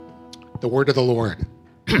The word of the Lord.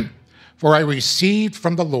 For I received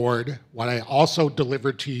from the Lord what I also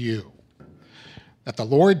delivered to you, that the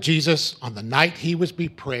Lord Jesus, on the night he was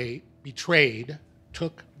betrayed,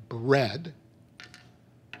 took bread,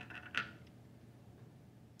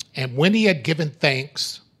 and when he had given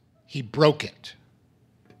thanks, he broke it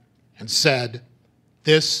and said,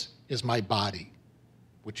 "This is my body,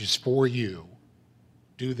 which is for you.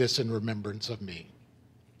 Do this in remembrance of me."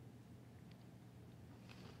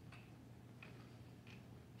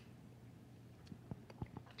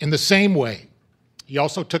 In the same way, he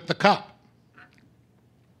also took the cup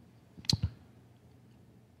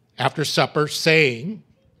after supper, saying,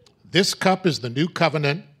 "This cup is the new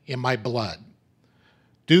covenant in my blood.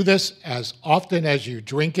 Do this as often as you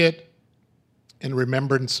drink it in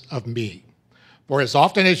remembrance of me. For as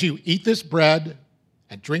often as you eat this bread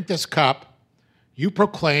and drink this cup, you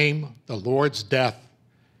proclaim the Lord's death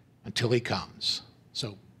until he comes."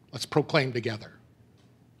 So let's proclaim together.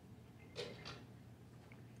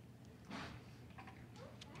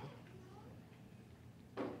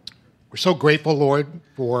 We're so grateful, Lord,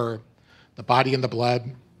 for the body and the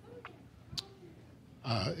blood.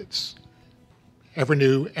 It's ever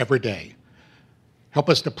new, every day. Help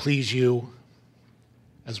us to please you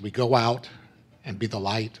as we go out and be the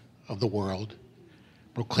light of the world,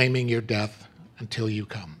 proclaiming your death until you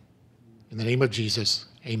come. In the name of Jesus,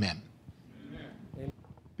 amen.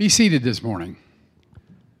 Be seated this morning.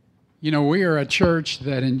 You know, we are a church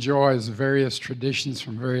that enjoys various traditions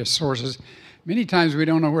from various sources. Many times we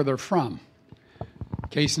don't know where they're from.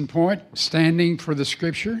 Case in point, standing for the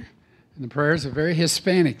scripture and the prayer is a very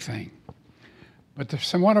Hispanic thing. But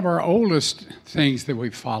one of our oldest things that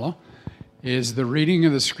we follow is the reading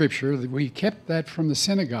of the scripture. We kept that from the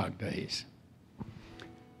synagogue days.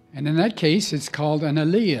 And in that case, it's called an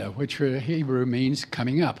aliyah, which for Hebrew means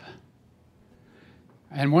coming up.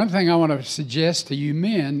 And one thing I want to suggest to you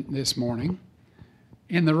men this morning,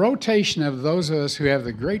 in the rotation of those of us who have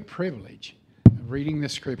the great privilege of reading the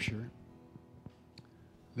scripture,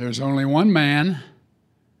 there's only one man,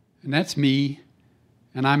 and that's me,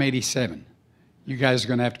 and I'm 87. You guys are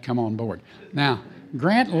going to have to come on board. Now,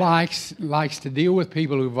 Grant likes to deal with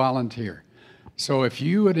people who volunteer. So if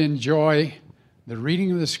you would enjoy the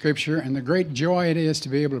reading of the scripture and the great joy it is to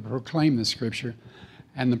be able to proclaim the scripture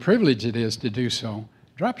and the privilege it is to do so,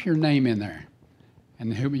 drop your name in there,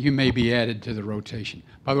 and you may be added to the rotation.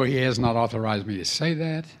 By the way, he has not authorized me to say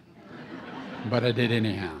that, but I did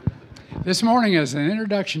anyhow. This morning, as an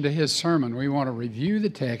introduction to his sermon, we want to review the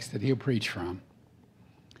text that he'll preach from.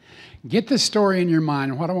 Get the story in your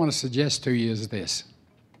mind, and what I want to suggest to you is this,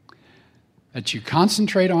 that you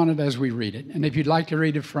concentrate on it as we read it. And if you'd like to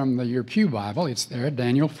read it from your Pew Bible, it's there,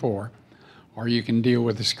 Daniel 4, or you can deal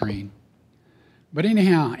with the screen. But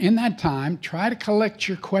anyhow, in that time, try to collect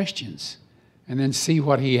your questions and then see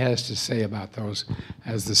what he has to say about those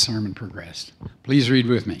as the sermon progressed. Please read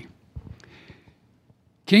with me.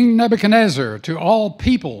 King Nebuchadnezzar, to all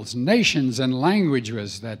peoples, nations, and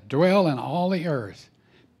languages that dwell in all the earth,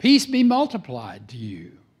 peace be multiplied to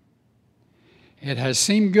you. It has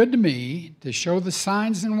seemed good to me to show the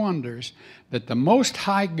signs and wonders that the Most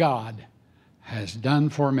High God has done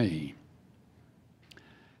for me.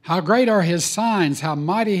 How great are his signs, how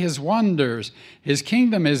mighty his wonders. His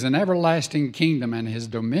kingdom is an everlasting kingdom, and his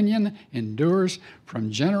dominion endures from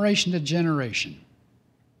generation to generation.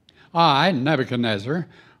 I, Nebuchadnezzar,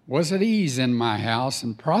 was at ease in my house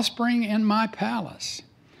and prospering in my palace.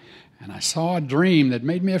 And I saw a dream that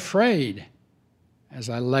made me afraid. As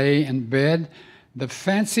I lay in bed, the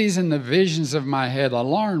fancies and the visions of my head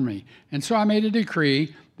alarmed me. And so I made a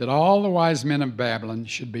decree that all the wise men of Babylon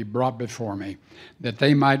should be brought before me, that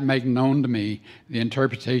they might make known to me the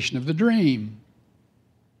interpretation of the dream.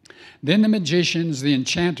 Then the magicians, the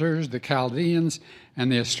enchanters, the Chaldeans,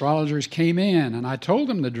 and the astrologers came in, and I told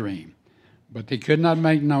them the dream, but they could not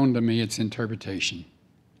make known to me its interpretation.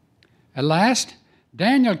 At last,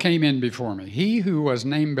 Daniel came in before me, he who was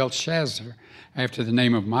named Belshazzar, after the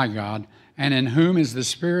name of my God, and in whom is the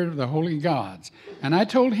spirit of the holy gods. And I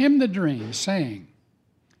told him the dream, saying,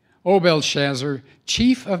 O Belshazzar,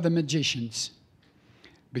 chief of the magicians,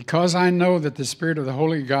 because I know that the spirit of the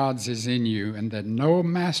holy gods is in you, and that no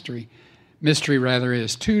mystery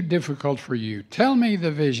is too difficult for you, tell me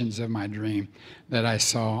the visions of my dream that I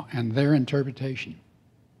saw and their interpretation.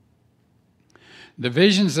 The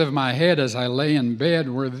visions of my head as I lay in bed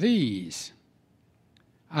were these.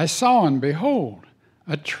 I saw, and behold,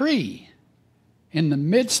 a tree in the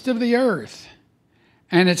midst of the earth,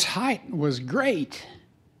 and its height was great.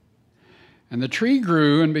 And the tree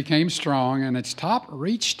grew and became strong, and its top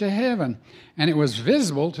reached to heaven, and it was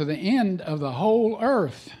visible to the end of the whole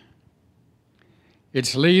earth.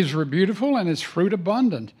 Its leaves were beautiful and its fruit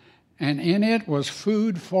abundant, and in it was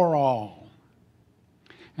food for all.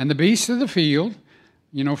 And the beasts of the field,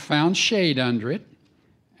 found shade under it,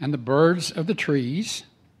 and the birds of the trees,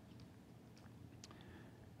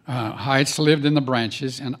 heights lived in the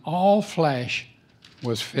branches, and all flesh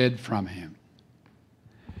was fed from him.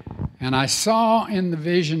 And I saw in the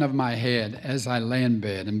vision of my head as I lay in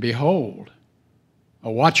bed, and behold,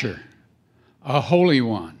 a watcher, a holy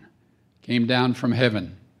one, came down from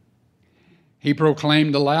heaven. He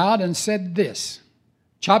proclaimed aloud and said this,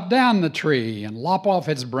 "Chop down the tree and lop off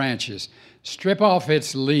its branches, strip off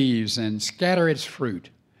its leaves and scatter its fruit.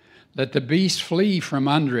 Let the beasts flee from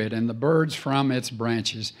under it and the birds from its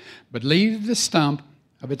branches, but leave the stump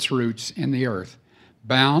of its roots in the earth,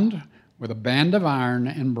 bound with a band of iron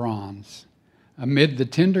and bronze, amid the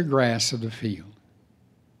tender grass of the field.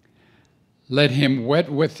 Let him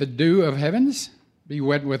wet with the dew of heavens, be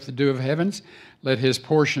wet with the dew of heavens. Let his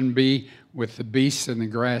portion be with the beasts and the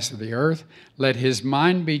grass of the earth. Let his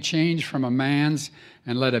mind be changed from a man's,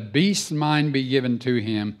 and let a beast's mind be given to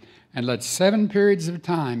him, and let 7 periods of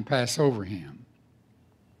time pass over him.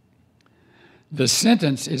 The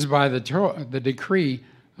sentence is by the decree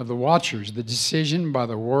of the watchers, the decision by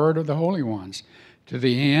the word of the holy ones, to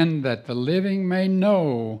the end that the living may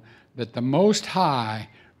know that the Most High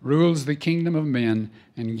rules the kingdom of men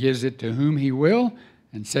and gives it to whom he will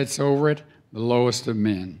and sets over it the lowest of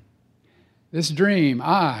men. This dream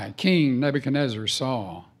I, King Nebuchadnezzar,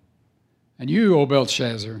 saw. And you, O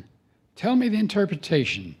Belshazzar, tell me the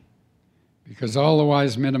interpretation, because all the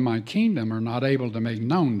wise men of my kingdom are not able to make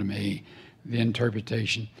known to me the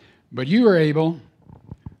interpretation. But you are able,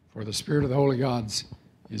 for the Spirit of the holy gods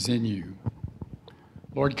is in you."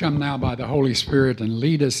 Lord, come now by the Holy Spirit and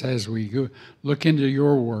lead us as we look into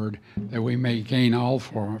your word, that we may gain all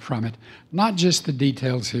from it, not just the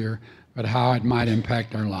details here, but how it might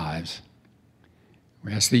impact our lives.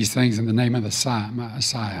 We ask these things in the name of the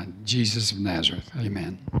Messiah, Jesus of Nazareth.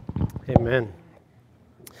 Amen. Amen.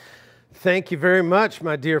 Thank you very much,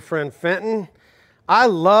 my dear friend Fenton. I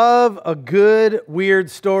love a good, weird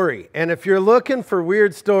story. And if you're looking for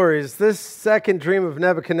weird stories, this second dream of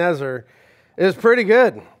Nebuchadnezzar is pretty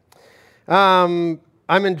good. I'm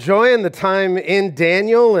enjoying the time in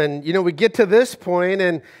Daniel, and we get to this point,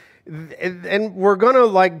 and we're going to,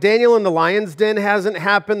 like, Daniel in the lion's den hasn't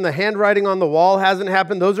happened, the handwriting on the wall hasn't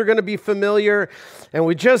happened, those are going to be familiar, and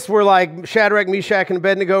we're like Shadrach, Meshach, and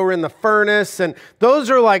Abednego were in the furnace, and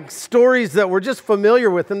those are like stories that we're just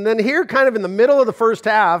familiar with. And then here, kind of in the middle of the first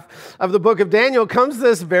half of the book of Daniel, comes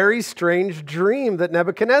this very strange dream that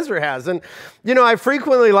Nebuchadnezzar has. And I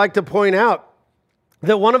frequently like to point out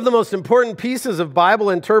that one of the most important pieces of Bible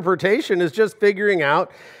interpretation is just figuring out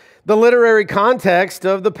the literary context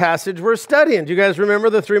of the passage we're studying. Do you guys remember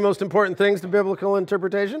the 3 most important things to biblical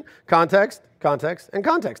interpretation? Context, context, and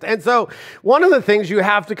context. And so one of the things you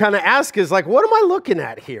have to kind of ask is, like, what am I looking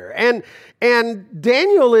at here? And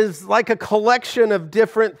Daniel is like a collection of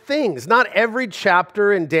different things. Not every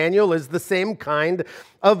chapter in Daniel is the same kind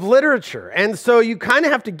of literature. And so you kind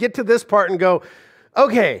of have to get to this part and go,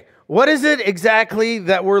 okay, what is it exactly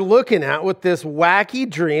that we're looking at with this wacky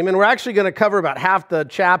dream? And we're actually going to cover about half the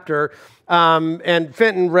chapter, and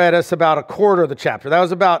Fenton read us about a quarter of the chapter. That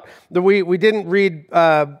was about, we didn't read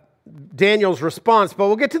Daniel's response, but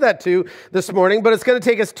we'll get to that too this morning. But it's going to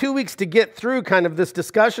take us 2 weeks to get through kind of this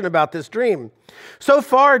discussion about this dream. So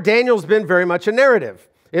far, Daniel's been very much a narrative.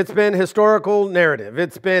 It's been historical narrative.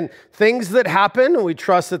 It's been things that happen, and we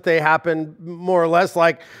trust that they happen more or less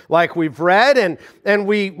like we've read. And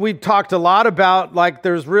we've talked a lot about, like,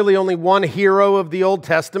 there's really only one hero of the Old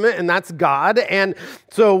Testament, and that's God. And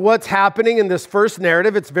so what's happening in this first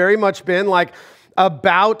narrative, it's very much been like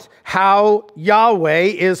about how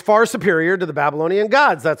Yahweh is far superior to the Babylonian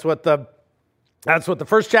gods. That's what the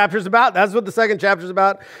first chapter is about. That's what the second chapter is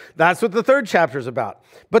about. That's what the third chapter is about.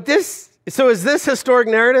 But so is this historic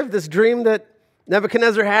narrative, this dream that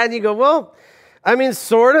Nebuchadnezzar had? And you go, well, I mean,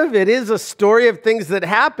 sort of. It is a story of things that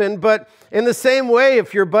happened, but in the same way,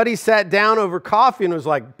 if your buddy sat down over coffee and was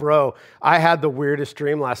like, bro, I had the weirdest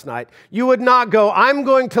dream last night, you would not go, I'm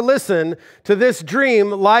going to listen to this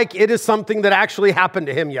dream like it is something that actually happened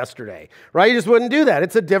to him yesterday, right? You just wouldn't do that.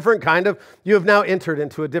 It's a different kind of, you have now entered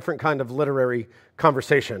into a different kind of literary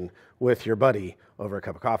conversation with your buddy over a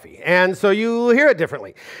cup of coffee. And so you hear it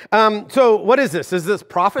differently. So what is this? Is this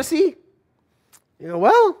prophecy?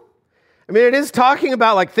 Well, I mean, it is talking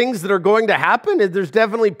about like things that are going to happen. There's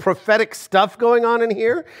definitely prophetic stuff going on in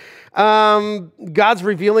here. God's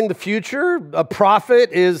revealing the future. A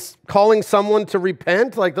prophet is calling someone to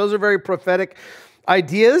repent. Like, those are very prophetic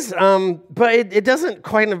ideas, but it doesn't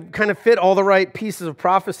kind of fit all the right pieces of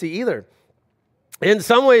prophecy either. In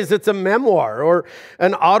some ways, it's a memoir or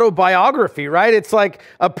an autobiography, right? It's like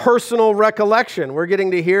a personal recollection. We're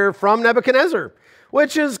getting to hear from Nebuchadnezzar,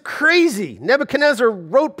 which is crazy. Nebuchadnezzar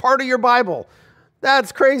wrote part of your Bible.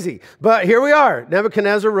 That's crazy. But here we are.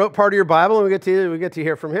 Nebuchadnezzar wrote part of your Bible, and we get to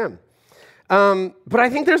hear from him. But I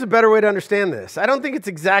think there's a better way to understand this. I don't think it's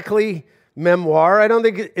exactly memoir. I don't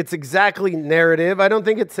think it's exactly narrative. I don't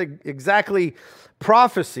think it's exactly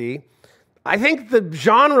prophecy. I think the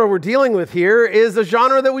genre we're dealing with here is a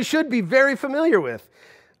genre that we should be very familiar with.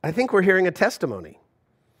 I think we're hearing a testimony.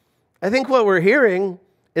 I think what we're hearing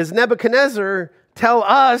is Nebuchadnezzar tell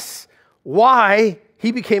us why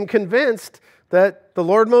he became convinced that the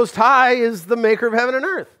Lord Most High is the maker of heaven and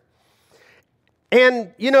earth.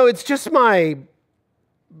 And, it's just my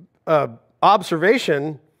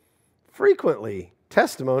observation, frequently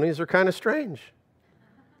testimonies are kind of strange.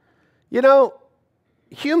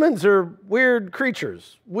 Humans are weird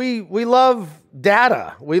creatures. We love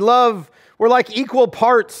data. We're like equal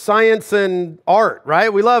parts science and art,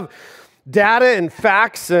 right? We love data and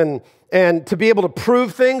facts and to be able to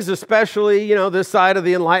prove things, especially, this side of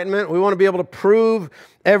the Enlightenment. We want to be able to prove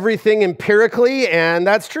everything empirically, and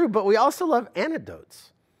that's true, but we also love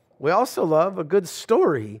anecdotes. We also love a good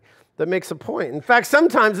story that makes a point. In fact,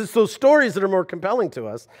 sometimes it's those stories that are more compelling to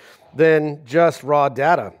us than just raw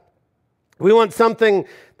data. We want something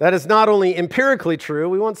that is not only empirically true,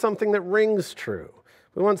 we want something that rings true.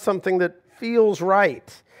 We want something that feels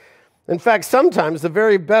right. In fact, sometimes the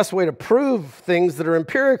very best way to prove things that are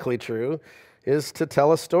empirically true is to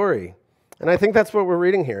tell a story. And I think that's what we're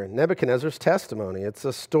reading here, Nebuchadnezzar's testimony. It's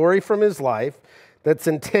a story from his life that's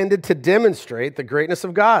intended to demonstrate the greatness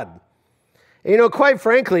of God. And quite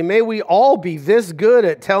frankly, may we all be this good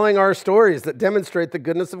at telling our stories that demonstrate the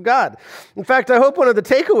goodness of God. In fact, I hope one of the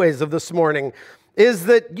takeaways of this morning is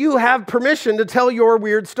that you have permission to tell your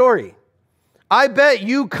weird story. I bet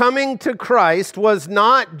you coming to Christ was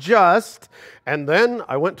not just, and then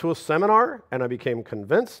I went to a seminar and I became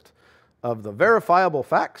convinced of the verifiable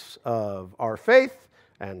facts of our faith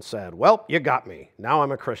and said, well, you got me. Now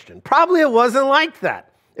I'm a Christian. Probably it wasn't like that.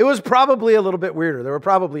 It was probably a little bit weirder. There were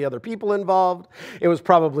probably other people involved. It was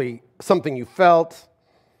probably something you felt.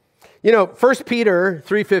 1 Peter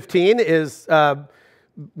 3:15 is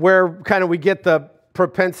where kind of we get the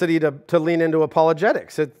propensity to lean into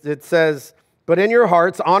apologetics. It says, but in your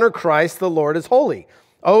hearts, honor Christ the Lord as holy,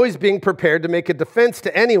 always being prepared to make a defense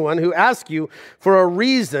to anyone who asks you for a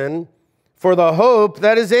reason for the hope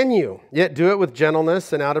that is in you, yet do it with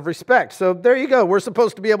gentleness and out of respect. So there you go. We're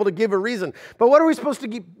supposed to be able to give a reason. But what are we supposed to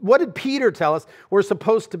give? What did Peter tell us we're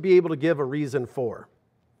supposed to be able to give a reason for?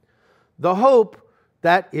 The hope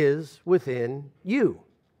that is within you.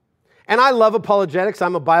 And I love apologetics.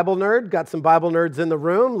 I'm a Bible nerd. Got some Bible nerds in the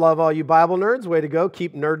room. Love all you Bible nerds. Way to go.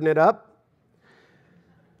 Keep nerding it up.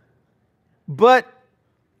 But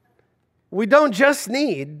we don't just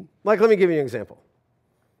need, let me give you an example.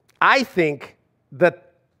 I think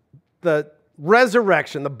that the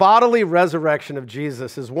resurrection, the bodily resurrection of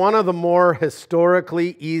Jesus is one of the more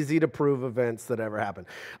historically easy to prove events that ever happened.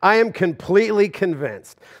 I am completely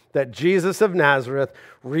convinced that Jesus of Nazareth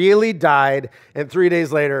really died and 3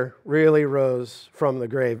 days later really rose from the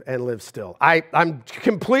grave and lives still. I'm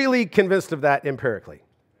completely convinced of that empirically.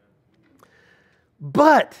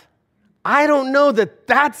 But I don't know that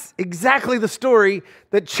that's exactly the story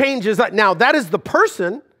that changes. Now, that is the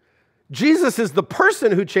person. Jesus is the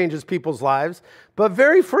person who changes people's lives, but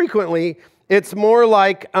very frequently it's more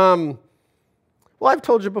like, I've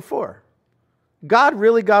told you before, God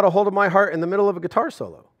really got a hold of my heart in the middle of a guitar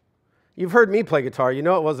solo. You've heard me play guitar. You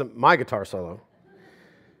know it wasn't my guitar solo.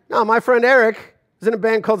 No, my friend Eric was in a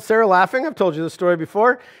band called Sarah Laughing. I've told you this story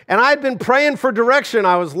before. And I had been praying for direction.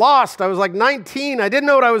 I was lost. I was like 19. I didn't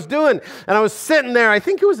know what I was doing. And I was sitting there. I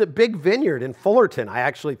think it was at Big Vineyard in Fullerton, I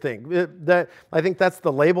actually think. I think that's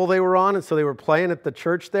the label they were on. And so they were playing at the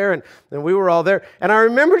church there. And we were all there. And I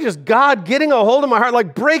remember just God getting a hold of my heart,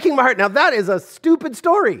 like breaking my heart. Now, that is a stupid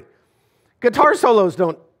story. Guitar solos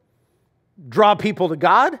don't draw people to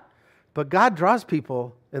God, but God draws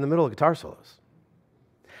people in the middle of guitar solos.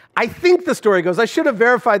 I think the story goes, I should have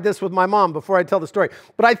verified this with my mom before I tell the story,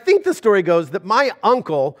 but I think the story goes that my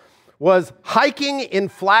uncle was hiking in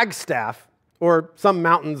Flagstaff or some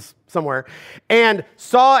mountains somewhere and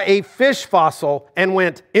saw a fish fossil and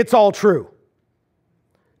went, it's all true.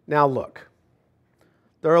 Now look,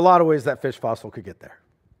 there are a lot of ways that fish fossil could get there.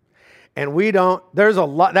 And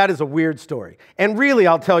that is a weird story. And really,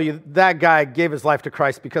 I'll tell you, that guy gave his life to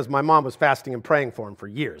Christ because my mom was fasting and praying for him for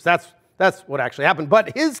years. That's That's what actually happened.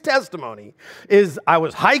 But his testimony is, I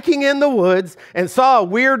was hiking in the woods and saw a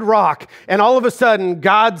weird rock, and all of a sudden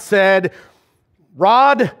God said,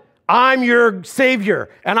 Rod, I'm your savior.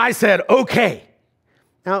 And I said, okay.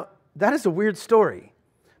 Now, that is a weird story.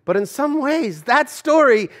 But in some ways, that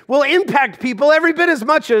story will impact people every bit as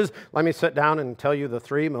much as, let me sit down and tell you the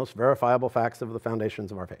 3 most verifiable facts of the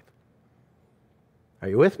foundations of our faith. Are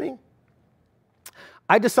you with me?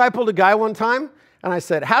 I discipled a guy one time, and I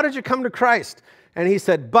said, how did you come to Christ? And he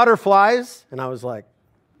said, butterflies. And I was like,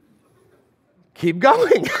 keep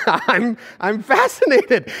going. I'm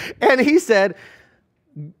fascinated. And he said,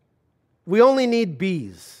 we only need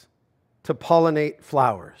bees to pollinate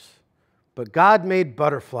flowers, but God made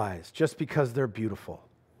butterflies just because they're beautiful.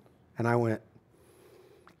 And I went,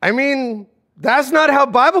 I mean, that's not how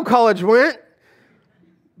Bible college went,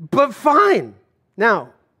 but fine.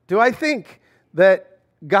 Now, do I think that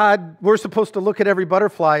we're supposed to look at every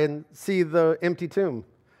butterfly and see the empty tomb?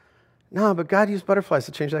 No, but God used butterflies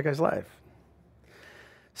to change that guy's life.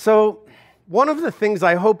 So one of the things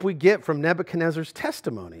I hope we get from Nebuchadnezzar's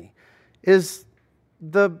testimony is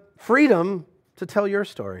the freedom to tell your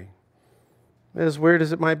story, as weird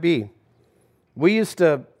as it might be. We used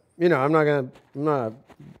to, I'm not going to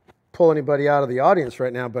pull anybody out of the audience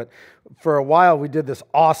right now, but for a while we did this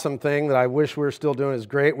awesome thing that I wish we were still doing. It's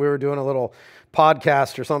great. We were doing a little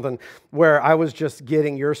podcast or something where I was just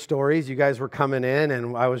getting your stories. You guys were coming in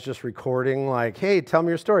and I was just recording like, hey, tell me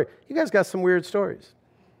your story. You guys got some weird stories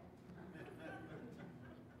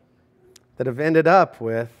that have ended up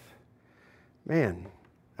with, man,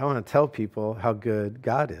 I want to tell people how good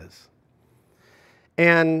God is.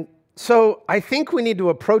 And so I think we need to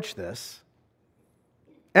approach this.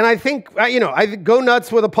 And I think, I go nuts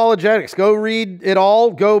with apologetics. Go read it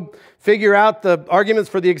all. Go figure out the arguments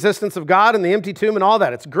for the existence of God and the empty tomb and all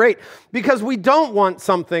that. It's great because we don't want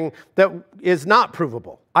something that is not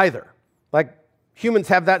provable either. Like humans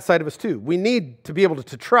have that side of us too. We need to be able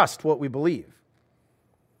to trust what we believe.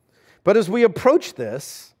 But as we approach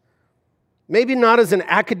this, maybe not as an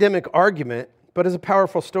academic argument, but as a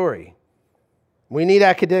powerful story. We need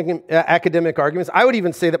academic arguments. I would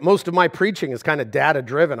even say that most of my preaching is kind of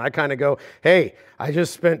data-driven. I kind of go, hey, I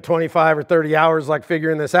just spent 25 or 30 hours like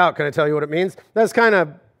figuring this out. Can I tell you what it means? That's kind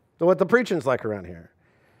of what the preaching's like around here.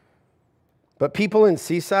 But people in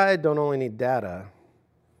Seaside don't only need data.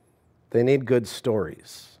 They need good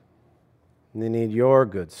stories. And they need your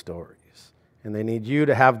good stories. And they need you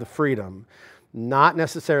to have the freedom, not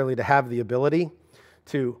necessarily to have the ability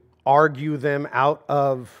to argue them out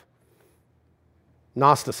of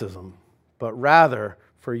Gnosticism, but rather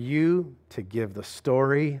for you to give the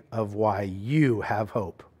story of why you have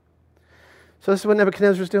hope. So this is what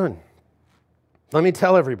Nebuchadnezzar is doing. Let me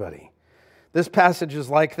tell everybody, this passage is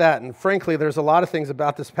like that, and frankly, there's a lot of things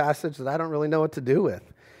about this passage that I don't really know what to do with.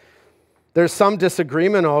 There's some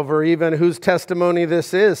disagreement over even whose testimony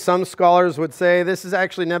this is. Some scholars would say this is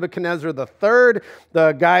actually Nebuchadnezzar III,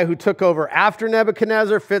 the guy who took over after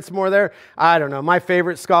Nebuchadnezzar, fits more there. I don't know. My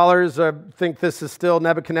favorite scholars think this is still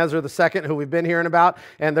Nebuchadnezzar II, who we've been hearing about,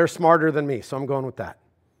 and they're smarter than me, so I'm going with that.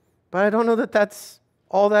 But I don't know that that's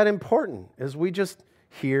all that important, as we just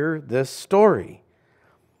hear this story.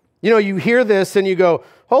 You hear this and you go,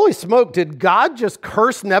 holy smoke, did God just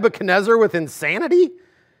curse Nebuchadnezzar with insanity?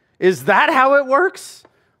 Is that how it works?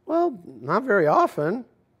 Well, not very often,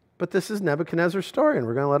 but this is Nebuchadnezzar's story, and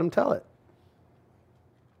we're going to let him tell it.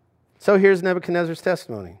 So here's Nebuchadnezzar's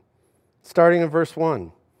testimony, starting in verse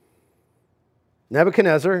 1.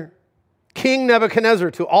 Nebuchadnezzar, King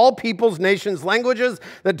Nebuchadnezzar, to all peoples, nations, languages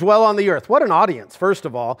that dwell on the earth. What an audience, first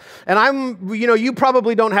of all. And you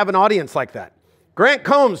probably don't have an audience like that. Grant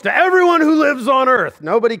Combs, to everyone who lives on earth.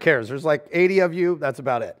 Nobody cares. There's like 80 of you. That's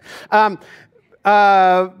about it.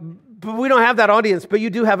 But we don't have that audience, but you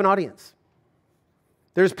do have an audience.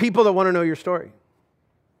 There's people that want to know your story.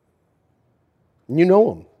 And you know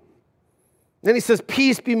them. Then he says,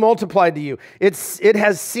 peace be multiplied to you. It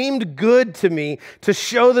has seemed good to me to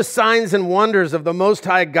show the signs and wonders of the Most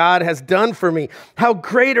High God has done for me. How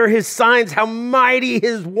great are his signs, how mighty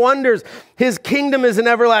his wonders. His kingdom is an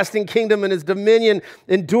everlasting kingdom, and his dominion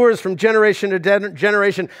endures from generation to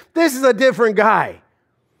generation. This is a different guy.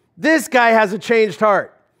 This guy has a changed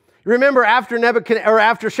heart. Remember, after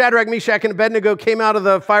Shadrach, Meshach, and Abednego came out of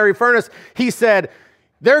the fiery furnace, he said,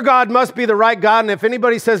 their God must be the right God, and if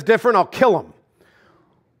anybody says different, I'll kill him.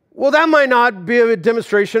 Well, that might not be a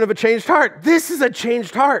demonstration of a changed heart. This is a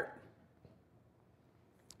changed heart.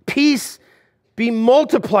 Peace be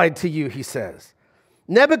multiplied to you, he says.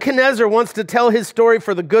 Nebuchadnezzar wants to tell his story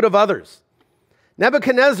for the good of others.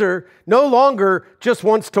 Nebuchadnezzar no longer just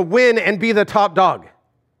wants to win and be the top dog.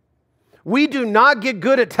 We do not get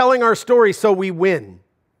good at telling our story so we win.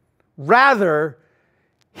 Rather,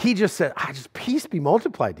 he just said, peace be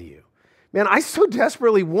multiplied to you. Man, I so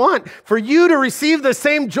desperately want for you to receive the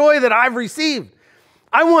same joy that I've received.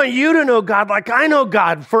 I want you to know God like I know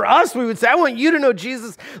God. For us, we would say, I want you to know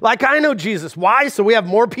Jesus like I know Jesus. Why? So we have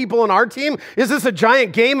more people on our team? Is this a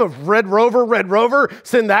giant game of Red Rover,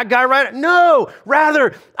 send that guy right? No,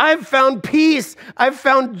 rather, I've found peace. I've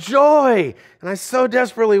found joy. And I so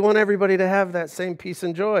desperately want everybody to have that same peace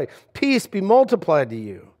and joy. Peace be multiplied to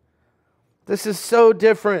you. This is so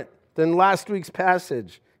different than last week's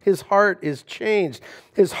passage. His heart is changed.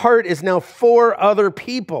 His heart is now for other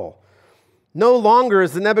people. No longer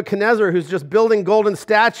is the Nebuchadnezzar who's just building golden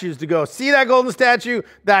statues to go, see that golden statue?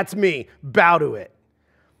 That's me. Bow to it.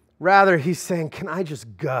 Rather, he's saying, can I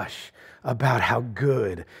just gush about how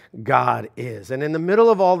good God is? And in the middle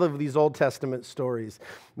of all of these Old Testament stories,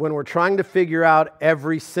 when we're trying to figure out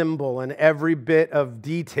every symbol and every bit of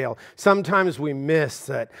detail, sometimes we miss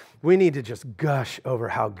that we need to just gush over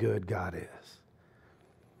how good God is.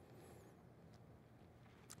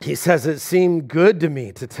 He says, it seemed good to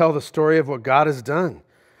me to tell the story of what God has done.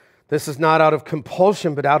 This is not out of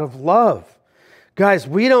compulsion, but out of love. Guys,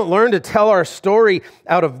 we don't learn to tell our story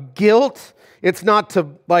out of guilt. It's not to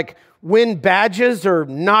win badges or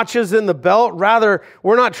notches in the belt. Rather,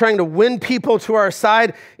 we're not trying to win people to our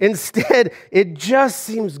side. Instead, it just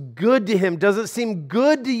seems good to him. Does it seem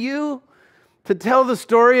good to you to tell the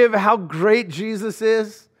story of how great Jesus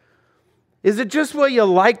is? Is it just what you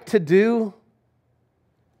like to do?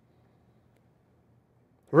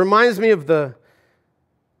 It reminds me of the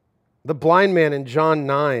blind man in John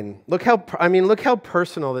 9. Look how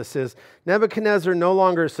personal this is. Nebuchadnezzar no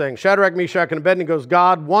longer is saying, Shadrach, Meshach, and Abednego,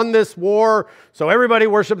 God won this war, so everybody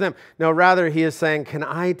worship them. No, rather he is saying, can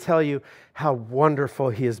I tell you how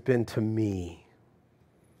wonderful he has been to me?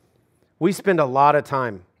 We spend a lot of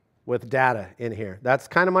time with data in here. That's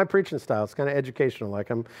kind of my preaching style. It's kind of educational.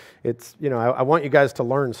 I want you guys to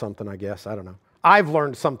learn something, I guess. I don't know. I've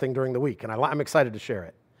learned something during the week, and I'm excited to share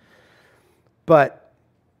it. But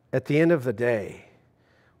at the end of the day,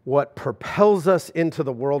 what propels us into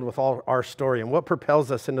the world with all our story and what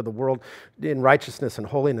propels us into the world in righteousness and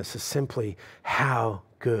holiness is simply how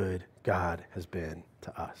good God has been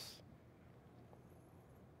to us.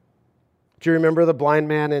 Do you remember the blind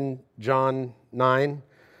man in John 9?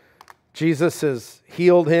 Jesus has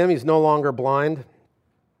healed him. He's no longer blind.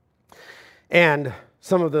 And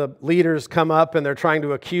some of the leaders come up and they're trying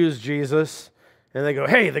to accuse Jesus. And they go,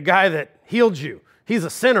 hey, the guy that healed you, he's a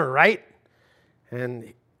sinner, right?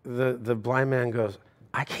 And the blind man goes,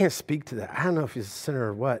 I can't speak to that. I don't know if he's a sinner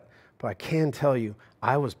or what, but I can tell you,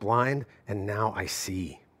 I was blind and now I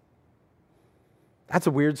see. That's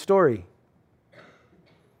a weird story.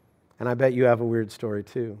 And I bet you have a weird story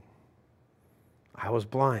too. I was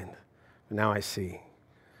blind, but now I see.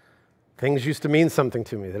 Things used to mean something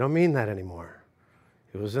to me. They don't mean that anymore.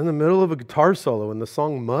 It was in the middle of a guitar solo in the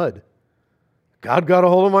song Mud. God got a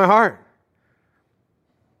hold of my heart.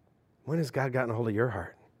 When has God gotten a hold of your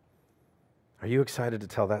heart? Are you excited to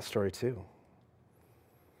tell that story too?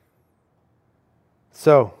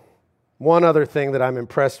 So, one other thing that I'm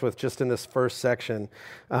impressed with just in this first section,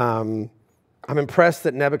 I'm impressed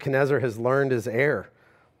that Nebuchadnezzar has learned his heir.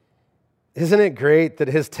 Isn't it great that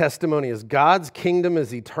his testimony is God's kingdom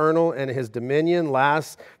is eternal and his dominion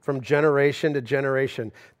lasts from generation to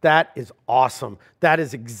generation? That is awesome. That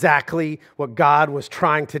is exactly what God was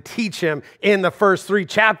trying to teach him in the first 3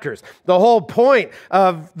 chapters. The whole point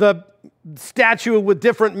of the statue with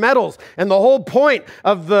different metals and the whole point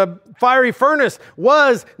of the fiery furnace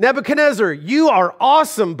was, Nebuchadnezzar, you are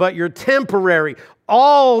awesome, but you're temporary.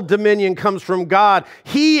 All dominion comes from God.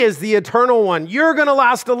 He is the eternal one. You're going to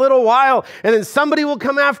last a little while, and then somebody will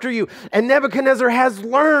come after you. And Nebuchadnezzar has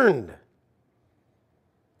learned.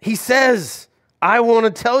 He says, I want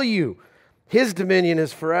to tell you, his dominion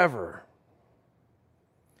is forever.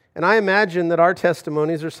 And I imagine that our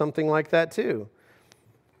testimonies are something like that too.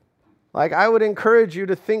 I would encourage you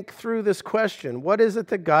to think through this question. What is it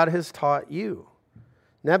that God has taught you?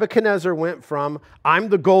 Nebuchadnezzar went from, I'm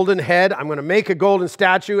the golden head, I'm going to make a golden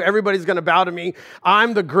statue, everybody's going to bow to me,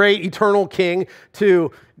 I'm the great eternal king,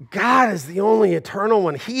 to God is the only eternal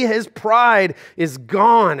one. His pride is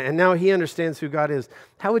gone, and now he understands who God is.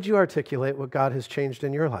 How would you articulate what God has changed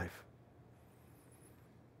in your life?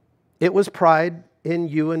 It was pride in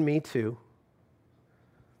you and me too.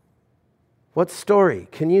 What story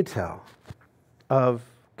can you tell of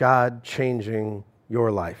God changing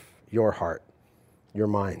your life, your heart, your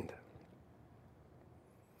mind?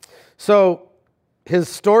 So his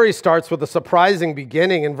story starts with a surprising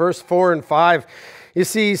beginning. In verse 4 and 5, You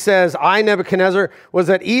see, he says, I, Nebuchadnezzar, was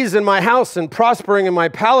at ease in my house and prospering in my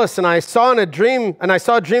palace, and I saw a dream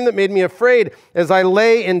that made me afraid. As I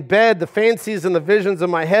lay in bed, the fancies and the visions of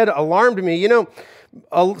my head alarmed me. You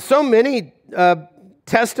know, so many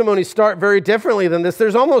testimonies start very differently than this.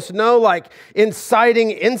 There's almost no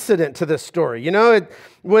inciting incident to this story. You know,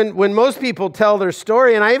 when most people tell their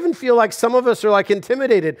story, and I even feel like some of us are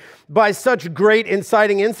intimidated by such great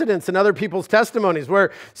inciting incidents in other people's testimonies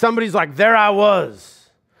where somebody's like, there I was,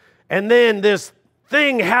 and then this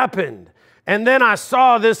thing happened, and then I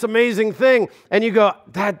saw this amazing thing, and you go,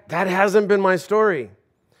 that hasn't been my story.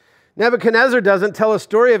 Nebuchadnezzar doesn't tell a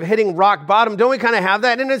story of hitting rock bottom. Don't we kind of have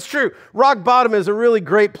that? And it's true. Rock bottom is a really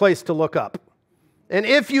great place to look up. And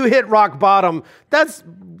if you hit rock bottom, that's,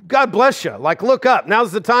 God bless you. Look up.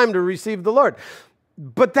 Now's the time to receive the Lord.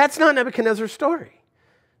 But that's not Nebuchadnezzar's story.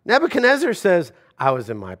 Nebuchadnezzar says, I was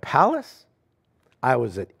in my palace. I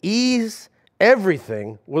was at ease.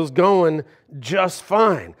 Everything was going just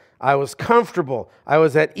fine. I was comfortable. I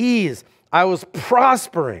was at ease. I was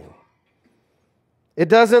prospering. It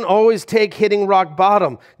doesn't always take hitting rock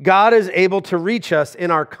bottom. God is able to reach us in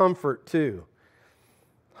our comfort too.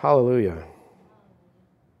 Hallelujah.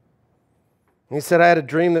 He said, I had a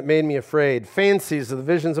dream that made me afraid. Fancies of the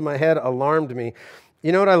visions of my head alarmed me.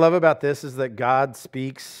 You know what I love about this is that God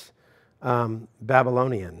speaks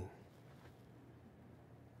Babylonian.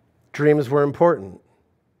 Dreams were important.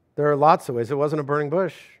 There are lots of ways. It wasn't a burning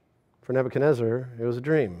bush for Nebuchadnezzar. It was a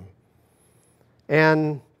dream.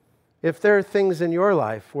 And if there are things in your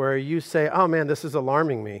life where you say, oh man, this is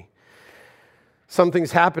alarming me.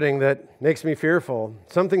 Something's happening that makes me fearful.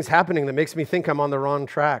 Something's happening that makes me think I'm on the wrong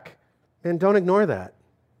track. And don't ignore that.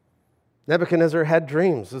 Nebuchadnezzar had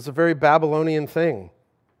dreams. It's a very Babylonian thing.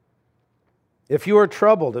 If you are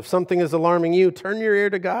troubled, if something is alarming you, turn your ear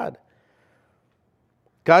to God.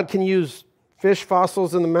 God can use fish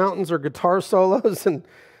fossils in the mountains or guitar solos and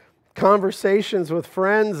conversations with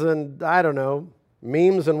friends and, I don't know,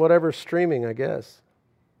 memes and whatever streaming, I guess.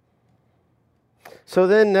 So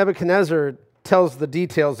then Nebuchadnezzar tells the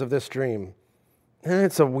details of this dream. And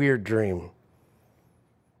it's a weird dream.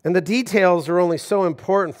 And the details are only so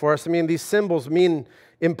important for us. I mean, these symbols mean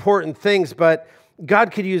important things, but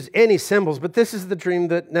God could use any symbols. But this is the dream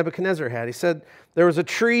that Nebuchadnezzar had. He said, there was a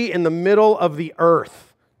tree in the middle of the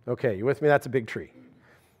earth. Okay, you with me? That's a big tree.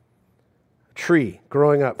 A tree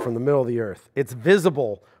growing up from the middle of the earth. It's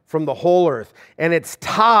visible from the whole earth, and its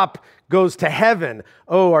top goes to heaven.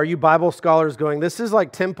 Oh, are you Bible scholars going, this is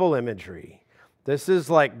like temple imagery. This is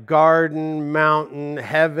like garden, mountain,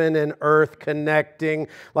 heaven and earth connecting.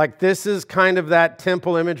 Like this is kind of that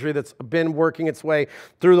temple imagery that's been working its way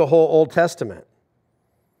through the whole Old Testament.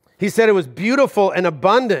 He said it was beautiful and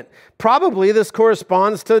abundant. Probably this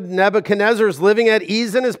corresponds to Nebuchadnezzar's living at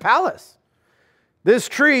ease in his palace. This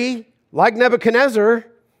tree, like Nebuchadnezzar,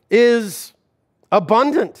 is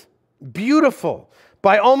abundant, beautiful.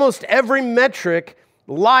 By almost every metric,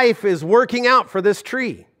 life is working out for this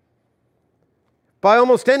tree. By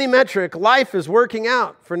almost any metric, life is working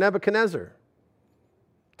out for Nebuchadnezzar.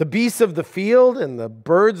 The beasts of the field and the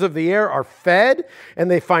birds of the air are fed,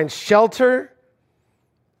 and they find shelter.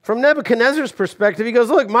 From Nebuchadnezzar's perspective, he goes,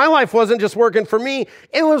 look, my life wasn't just working for me,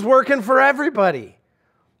 it was working for everybody.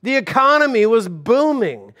 The economy was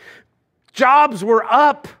booming. Jobs were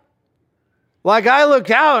up. Like I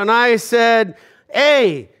looked out and I said,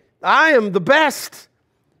 hey, I am the best.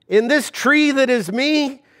 In this tree that is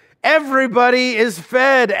me, everybody is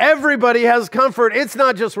fed. Everybody has comfort. It's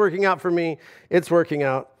not just working out for me. It's working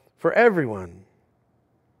out for everyone.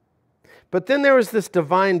 But then there was this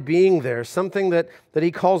divine being there, something that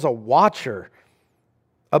he calls a watcher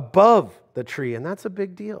above the tree. And that's a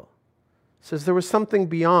big deal. It says there was something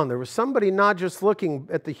beyond. There was somebody not just looking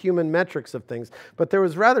at the human metrics of things, but there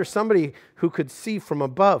was rather somebody who could see from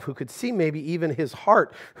above, who could see maybe even his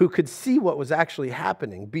heart, who could see what was actually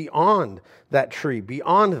happening beyond that tree,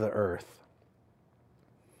 beyond the earth.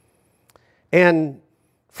 And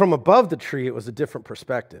from above the tree, it was a different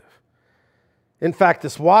perspective. In fact,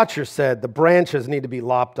 this watcher said the branches need to be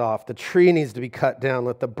lopped off, the tree needs to be cut down,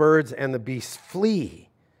 let the birds and the beasts flee.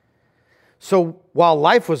 So while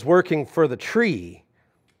life was working for the tree,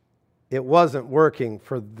 it wasn't working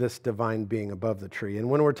for this divine being above the tree. And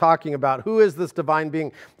when we're talking about who is this divine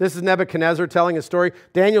being, this is Nebuchadnezzar telling his story.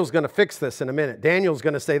 Daniel's going to fix this in a minute. Daniel's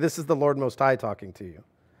going to say, this is the Lord Most High talking to you.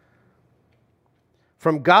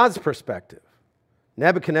 From God's perspective,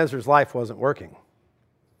 Nebuchadnezzar's life wasn't working.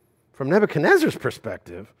 From Nebuchadnezzar's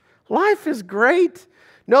perspective, life is great.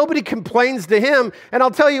 Nobody complains to him. And I'll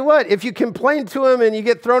tell you what, if you complain to him and you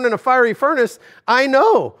get thrown in a fiery furnace, I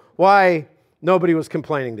know why nobody was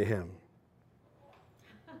complaining to him.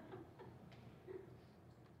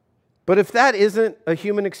 But if that isn't a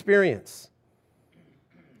human experience,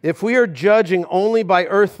 if we are judging only by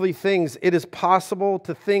earthly things, it is possible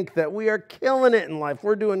to think that we are killing it in life,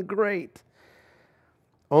 we're doing great,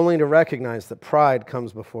 only to recognize that pride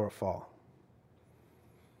comes before a fall.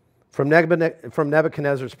 From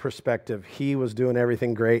Nebuchadnezzar's perspective, he was doing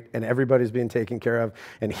everything great and everybody's being taken care of,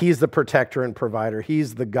 and he's the protector and provider.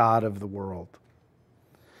 He's the God of the world.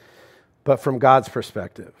 But from God's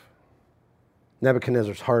perspective,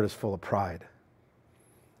 Nebuchadnezzar's heart is full of pride.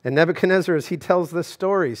 And Nebuchadnezzar, as he tells this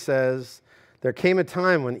story, says, there came a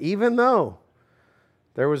time when even though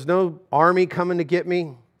there was no army coming to get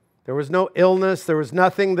me, there was no illness, there was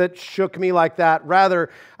nothing that shook me like that. Rather,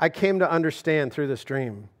 I came to understand through this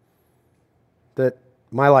dream that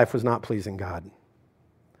my life was not pleasing God.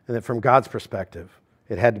 And that from God's perspective,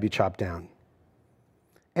 it had to be chopped down.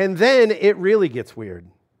 And then it really gets weird.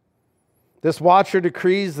 This watcher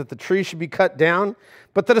decrees that the tree should be cut down,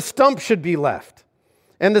 but that a stump should be left.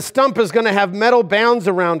 And the stump is going to have metal bounds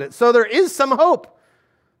around it. So there is some hope.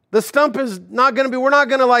 The stump is not going to be, we're not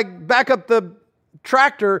going to like back up the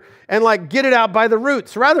tractor and like get it out by the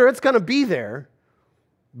roots. Rather, it's going to be there.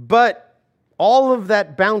 But all of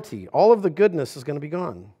that bounty, all of the goodness is going to be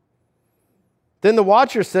gone. Then the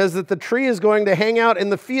watcher says that the tree is going to hang out in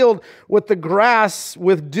the field with the grass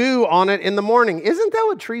with dew on it in the morning. Isn't that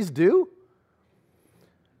what trees do?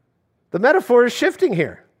 The metaphor is shifting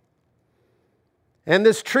here. And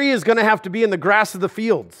this tree is going to have to be in the grass of the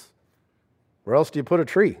fields. Where else do you put a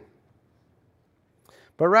tree?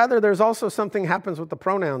 But rather, there's also something happens with the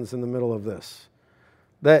pronouns in the middle of this.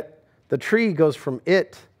 That the tree goes from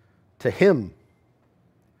it to him.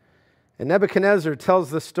 And Nebuchadnezzar tells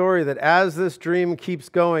the story that as this dream keeps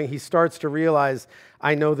going, he starts to realize,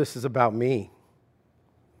 I know this is about me.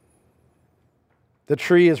 The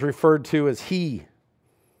tree is referred to as he.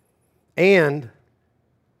 And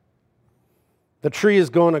the tree is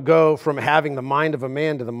going to go from having the mind of a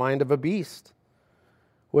man to the mind of a beast,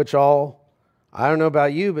 which I don't know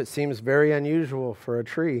about you, but seems very unusual for a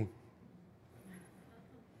tree.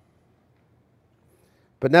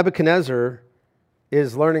 But Nebuchadnezzar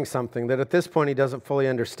is learning something that at this point he doesn't fully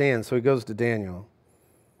understand, so he goes to Daniel.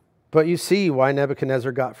 But you see why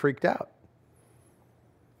Nebuchadnezzar got freaked out.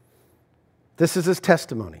 This is his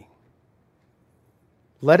testimony.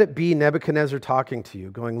 Let it be Nebuchadnezzar talking to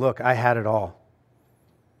you, going, look, I had it all.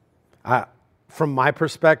 From my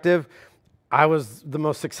perspective, I was the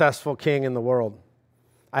most successful king in the world.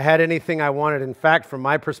 I had anything I wanted. In fact, from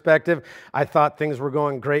my perspective, I thought things were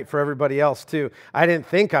going great for everybody else too. I didn't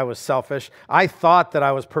think I was selfish. I thought that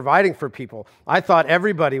I was providing for people. I thought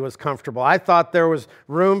everybody was comfortable. I thought there was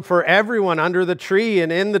room for everyone under the tree and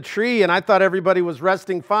in the tree, and I thought everybody was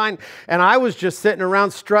resting fine. And I was just sitting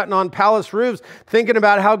around strutting on palace roofs thinking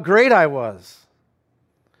about how great I was.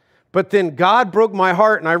 But then God broke my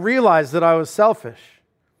heart and I realized that I was selfish.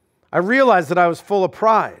 I realized that I was full of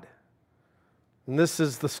pride. And this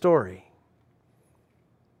is the story.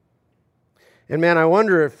 And man, I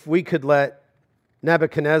wonder if we could let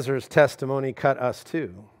Nebuchadnezzar's testimony cut us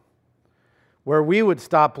too, where we would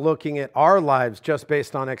stop looking at our lives just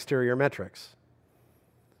based on exterior metrics.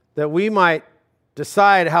 That we might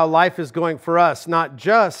decide how life is going for us, not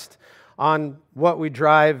just on what we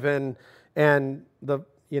drive and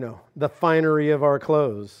the finery of our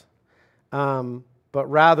clothes, but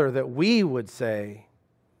rather that we would say,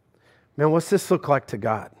 man, what's this look like to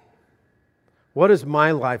God? What does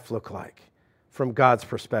my life look like from God's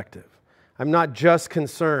perspective? I'm not just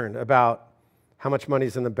concerned about how much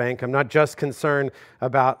money's in the bank. I'm not just concerned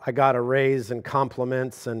about I got a raise and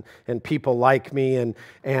compliments and people like me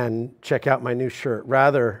and check out my new shirt.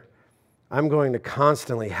 Rather, I'm going to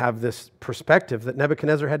constantly have this perspective that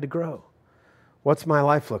Nebuchadnezzar had to grow. What's my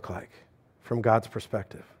life look like from God's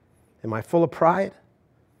perspective? Am I full of pride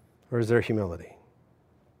or is there humility?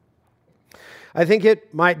 I think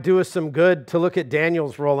it might do us some good to look at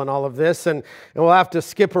Daniel's role in all of this, and we'll have to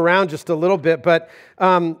skip around just a little bit, but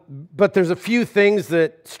there's a few things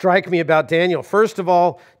that strike me about Daniel. First of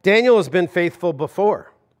all, Daniel has been faithful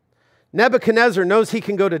before. Nebuchadnezzar knows he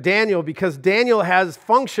can go to Daniel because Daniel has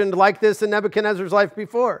functioned like this in Nebuchadnezzar's life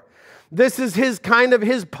before. This is his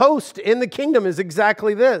post in the kingdom is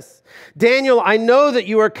exactly this. Daniel, I know that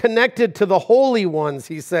you are connected to the holy ones,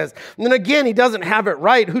 he says. And then again, he doesn't have it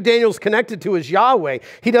right. Who Daniel's connected to is Yahweh.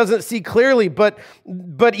 He doesn't see clearly, but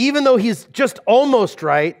even though he's just almost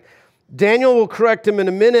right, Daniel will correct him in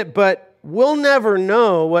a minute, but we'll never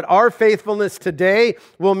know what our faithfulness today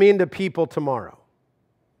will mean to people tomorrow.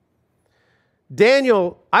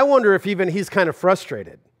 Daniel, I wonder if even he's kind of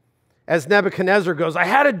frustrated as Nebuchadnezzar goes, I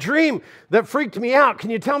had a dream that freaked me out. Can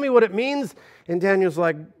you tell me what it means? And Daniel's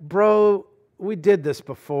like, bro, we did this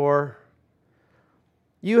before.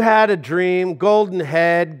 You had a dream, golden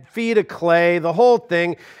head, feet of clay, the whole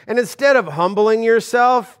thing. And instead of humbling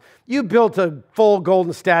yourself, you built a full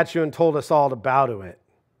golden statue and told us all to bow to it.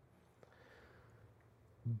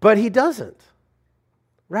 But he doesn't.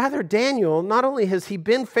 Rather, Daniel, not only has he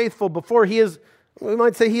been faithful before, we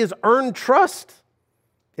might say he has earned trust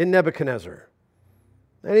in Nebuchadnezzar.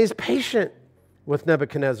 And he's patient with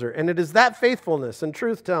Nebuchadnezzar. And it is that faithfulness and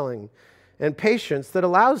truth-telling and patience that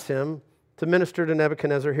allows him to minister to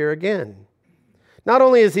Nebuchadnezzar here again. Not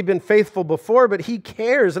only has he been faithful before, but he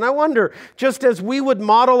cares. And I wonder, just as we would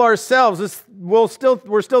model ourselves, we're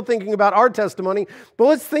still thinking about our testimony, but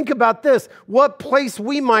let's think about this. What place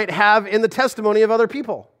we might have in the testimony of other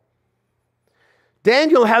people.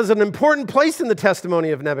 Daniel has an important place in the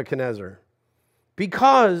testimony of Nebuchadnezzar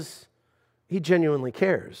because he genuinely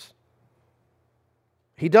cares.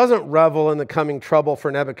 He doesn't revel in the coming trouble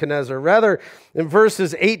for Nebuchadnezzar. Rather, in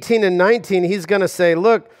verses 18 and 19, he's going to say,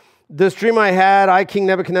 look, this dream I had, I, King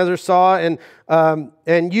Nebuchadnezzar, saw,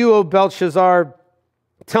 and you, O Belshazzar,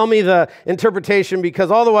 tell me the interpretation,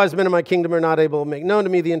 because all the wise men of my kingdom are not able to make known to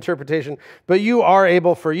me the interpretation, but you are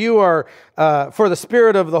able, for the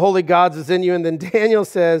spirit of the holy gods is in you. And then Daniel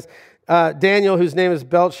says, Daniel, whose name is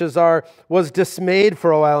Belshazzar, was dismayed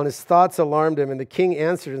for a while, and his thoughts alarmed him. And the king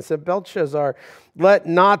answered and said, Belshazzar, let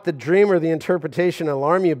not the dream or the interpretation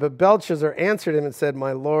alarm you. But Belshazzar answered him and said,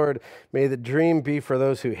 my lord, may the dream be for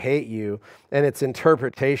those who hate you, and its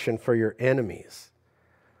interpretation for your enemies.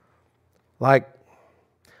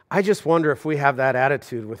 I just wonder if we have that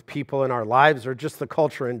attitude with people in our lives or just the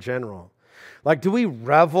culture in general. Do we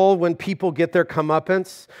revel when people get their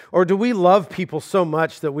comeuppance? Or do we love people so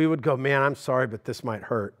much that we would go, man, I'm sorry, but this might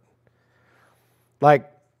hurt?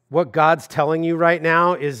 What God's telling you right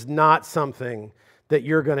now is not something that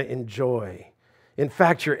you're going to enjoy. In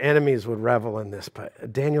fact, your enemies would revel in this,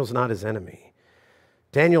 but Daniel's not his enemy.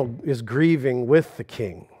 Daniel is grieving with the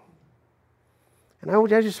king. And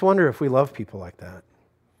I just wonder if we love people like that.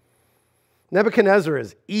 Nebuchadnezzar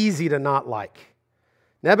is easy to not like.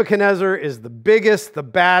 Nebuchadnezzar is the biggest, the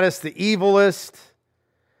baddest, the evilest.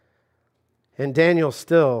 And Daniel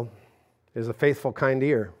still is a faithful, kind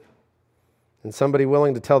ear and somebody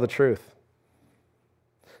willing to tell the truth.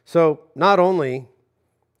 So not only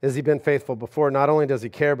has he been faithful before, not only does he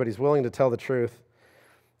care, but he's willing to tell the truth.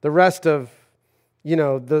 The rest of,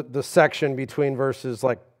 the section between verses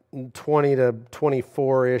 20 to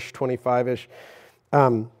 24-ish, 25-ish,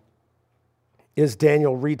 is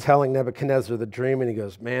Daniel retelling Nebuchadnezzar the dream, and he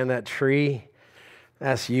goes, man, that tree,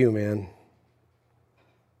 that's you, man.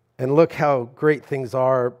 And look how great things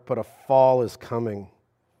are, but a fall is coming.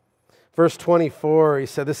 Verse 24, he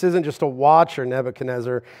said, this isn't just a watcher,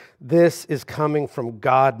 Nebuchadnezzar. This is coming from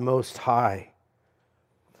God Most High.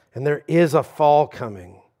 And there is a fall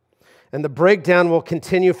coming. And the breakdown will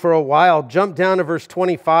continue for a while. Jump down to verse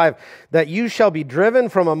 25. That you shall be driven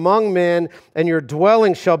from among men, and your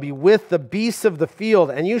dwelling shall be with the beasts of the field,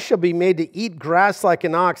 and you shall be made to eat grass like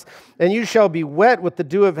an ox, and you shall be wet with the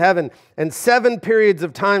dew of heaven, and 7 periods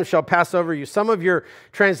of time shall pass over you. Some of your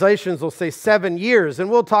translations will say 7 years, and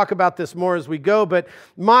we'll talk about this more as we go, but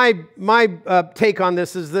my take on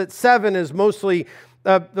this is that 7 is mostly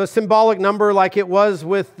the symbolic number like it was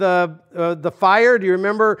with the fire. Do you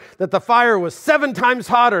remember that the fire was 7 times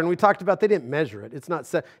hotter? And we talked about they didn't measure it. It's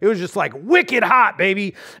not. It was just like wicked hot,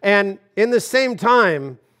 baby. And in the same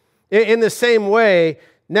time, in the same way,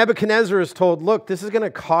 Nebuchadnezzar is told, look, this is going to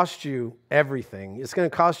cost you everything. It's going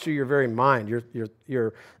to cost you your very mind,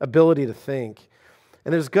 your ability to think.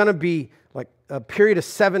 And there's going to be a period of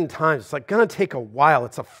 7 times. It's going to take a while.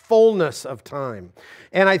 It's a fullness of time.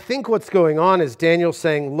 And I think what's going on is Daniel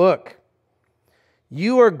saying, look,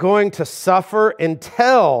 you are going to suffer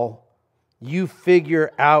until you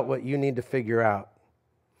figure out what you need to figure out.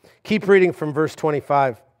 Keep reading from verse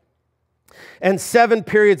 25. And 7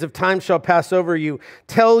 periods of time shall pass over you,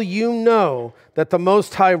 till you know that the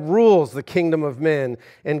Most High rules the kingdom of men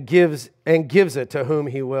and gives it to whom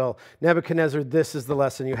he will. Nebuchadnezzar, this is the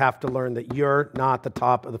lesson you have to learn, that you're not the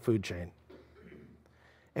top of the food chain.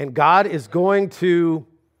 And God is going to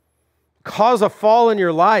cause a fall in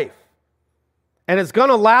your life. And it's going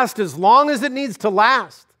to last as long as it needs to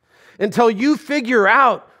last until you figure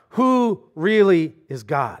out who really is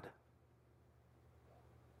God.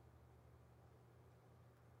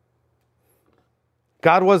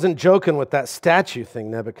 God wasn't joking with that statue thing,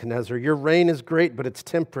 Nebuchadnezzar. Your reign is great, but it's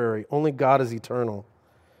temporary. Only God is eternal.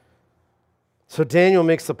 So Daniel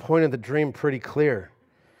makes the point of the dream pretty clear.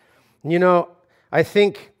 I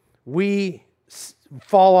think we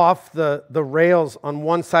fall off the rails on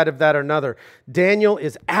one side of that or another. Daniel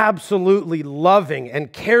is absolutely loving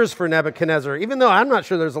and cares for Nebuchadnezzar, even though I'm not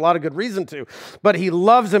sure there's a lot of good reason to, but he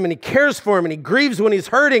loves him and he cares for him and he grieves when he's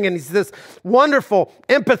hurting, and he's this wonderful,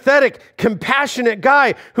 empathetic, compassionate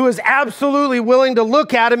guy who is absolutely willing to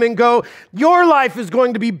look at him and go, your life is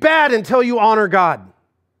going to be bad until you honor God.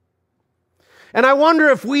 And I wonder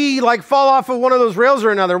if we fall off of one of those rails or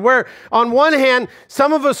another, where on one hand,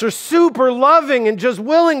 some of us are super loving and just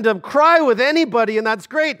willing to cry with anybody, and that's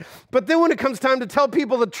great. But then when it comes time to tell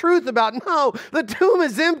people the truth about, no, the tomb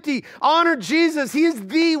is empty, honor Jesus, he is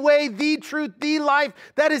the way, the truth, the life,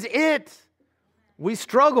 that is it, we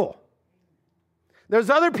struggle. There's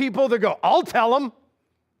other people that go, I'll tell them.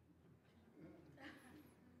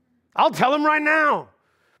 I'll tell them right now.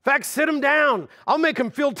 In fact, sit them down. I'll make them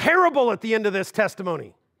feel terrible at the end of this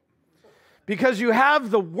testimony. Because you have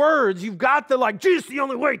the words, you've got the Jesus the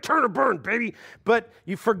only way, turn or burn, baby. But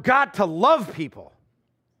you forgot to love people.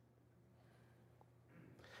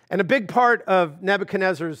 And a big part of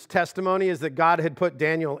Nebuchadnezzar's testimony is that God had put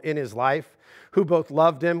Daniel in his life, who both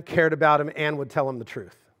loved him, cared about him, and would tell him the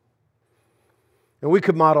truth. And we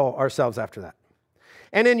could model ourselves after that.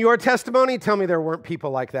 And in your testimony, tell me there weren't people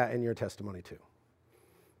like that in your testimony too.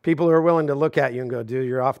 People who are willing to look at you and go, dude,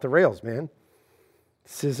 you're off the rails, man.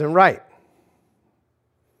 This isn't right.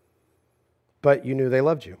 But you knew they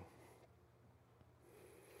loved you.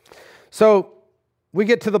 So we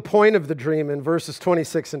get to the point of the dream in verses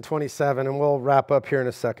 26 and 27, and we'll wrap up here in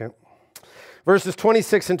a second. Verses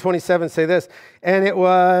 26 and 27 say this, and it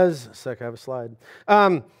was, I have a slide.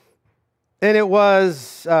 And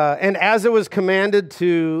as it was commanded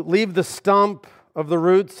to leave the stump of the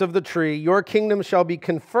roots of the tree, your kingdom shall be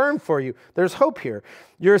confirmed for you. There's hope here.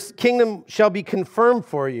 Your kingdom shall be confirmed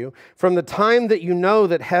for you from the time that you know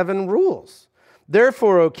that heaven rules.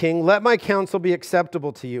 Therefore, O king, let my counsel be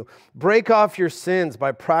acceptable to you. Break off your sins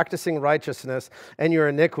by practicing righteousness, and your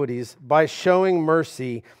iniquities by showing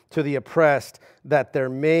mercy to the oppressed, that there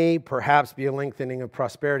may perhaps be a lengthening of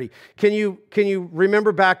prosperity. Can you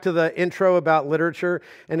remember back to the intro about literature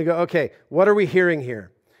and to go, okay, what are we hearing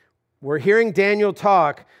here? We're hearing Daniel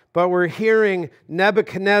talk, but we're hearing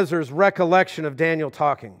Nebuchadnezzar's recollection of Daniel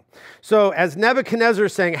talking. So as Nebuchadnezzar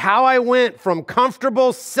is saying, how I went from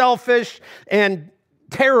comfortable, selfish, and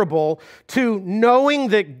terrible to knowing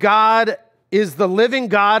that God is the living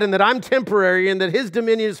God and that I'm temporary and that his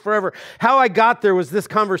dominion is forever. How I got there was this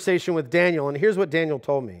conversation with Daniel, and here's what Daniel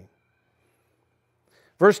told me.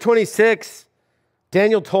 Verse 26,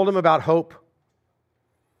 Daniel told him about hope.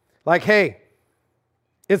 Like, hey,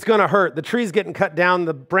 it's going to hurt. The tree's getting cut down.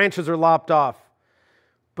 The branches are lopped off.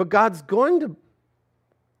 But God's going to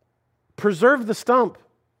preserve the stump.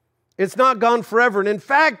 It's not gone forever. And in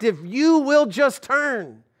fact, if you will just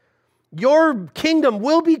turn, your kingdom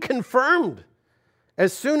will be confirmed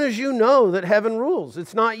as soon as you know that heaven rules.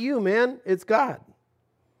 It's not you, man. It's God.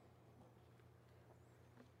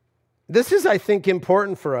 This is, I think,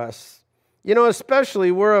 important for us. You know,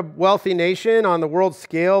 especially we're a wealthy nation on the world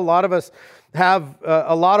scale. A lot of us have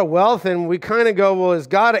a lot of wealth, and we kind of go, well, is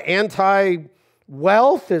God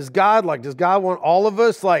anti-wealth? Does God want all of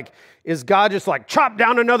us? Is God just chop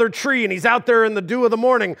down another tree and he's out there in the dew of the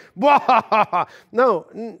morning? No,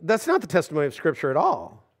 that's not the testimony of Scripture at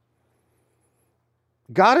all.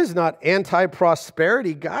 God is not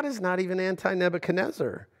anti-prosperity. God is not even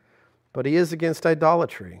anti-Nebuchadnezzar, but he is against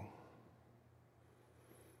idolatry.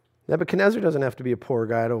 Nebuchadnezzar doesn't have to be a poor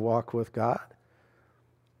guy to walk with God,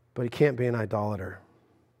 but he can't be an idolater.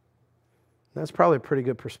 That's probably a pretty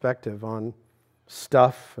good perspective on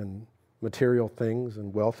stuff and material things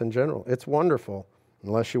and wealth in general. It's wonderful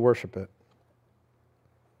unless you worship it.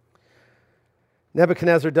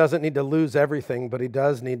 Nebuchadnezzar doesn't need to lose everything, but he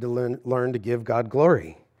does need to learn to give God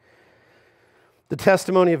glory. The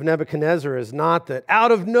testimony of Nebuchadnezzar is not that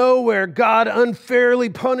out of nowhere God unfairly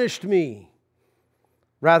punished me.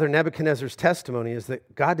 Rather, Nebuchadnezzar's testimony is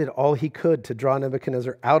that God did all he could to draw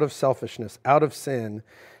Nebuchadnezzar out of selfishness, out of sin,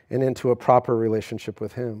 and into a proper relationship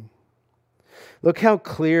with him. Look how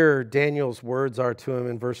clear Daniel's words are to him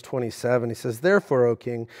in verse 27. He says, therefore, O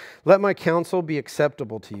king, let my counsel be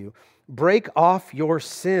acceptable to you. Break off your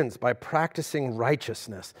sins by practicing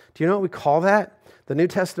righteousness. Do you know what we call that? The New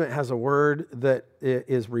Testament has a word that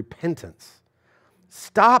is repentance.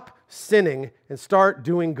 Stop sinning and start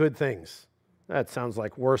doing good things. That sounds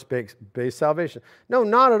like works-based salvation. No,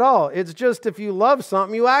 not at all. It's just if you love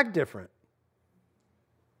something, you act different.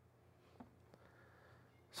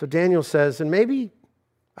 So Daniel says, and maybe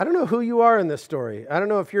I don't know who you are in this story. I don't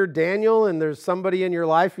know if you're Daniel and there's somebody in your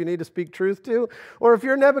life you need to speak truth to, or if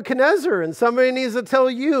you're Nebuchadnezzar and somebody needs to tell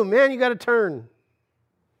you, man, you got to turn.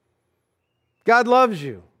 God loves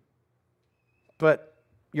you, but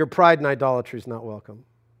your pride and idolatry is not welcome.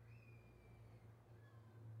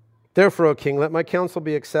 Therefore, O king, let my counsel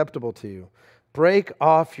be acceptable to you. Break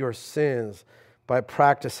off your sins by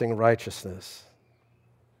practicing righteousness.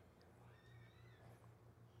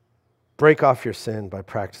 Break off your sin by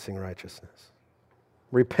practicing righteousness.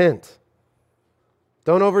 Repent.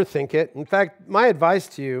 Don't overthink it. In fact, my advice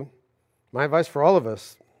to you, my advice for all of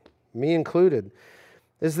us, me included,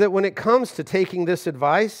 is that when it comes to taking this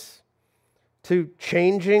advice, to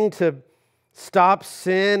changing, to stop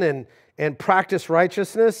sin and practice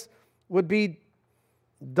righteousness, would be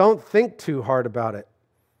don't think too hard about it.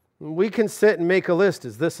 We can sit and make a list.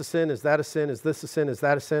 Is this a sin? Is that a sin? Is this a sin? Is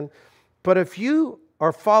that a sin? But if you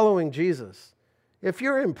are following Jesus, if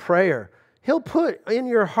you're in prayer, He'll put in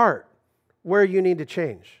your heart where you need to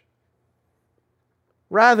change.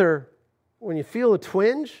 Rather, when you feel a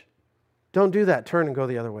twinge, don't do that. Turn and go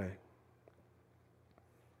the other way.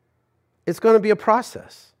 It's going to be a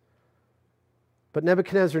process. But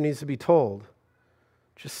Nebuchadnezzar needs to be told,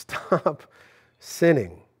 just stop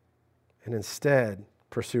sinning and instead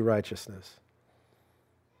pursue righteousness.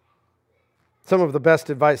 Some of the best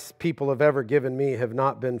advice people have ever given me have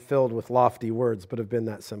not been filled with lofty words, but have been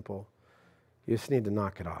that simple. You just need to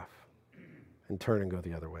knock it off and turn and go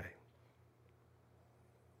the other way.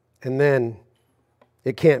 And then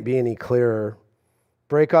it can't be any clearer.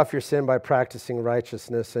 Break off your sin by practicing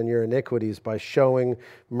righteousness and your iniquities by showing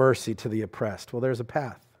mercy to the oppressed. Well, there's a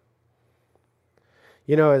path.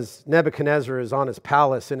 You know, as Nebuchadnezzar is on his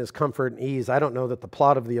palace in his comfort and ease, I don't know that the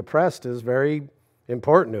plot of the oppressed is very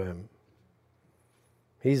important to him.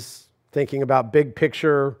 He's thinking about big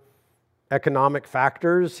picture economic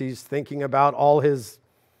factors. He's thinking about all his,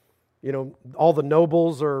 all the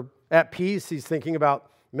nobles are at peace. He's thinking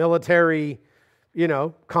about military,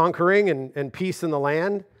 conquering and peace in the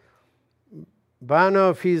land. But I don't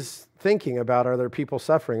know if he's thinking about, are there people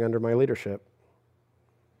suffering under my leadership?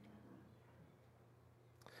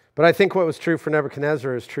 But I think what was true for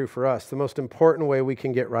Nebuchadnezzar is true for us. The most important way we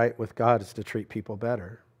can get right with God is to treat people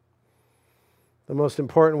better. The most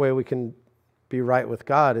important way we can be right with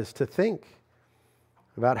God is to think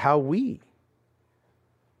about how we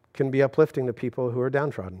can be uplifting to people who are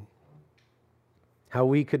downtrodden. How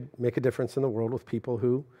we could make a difference in the world with people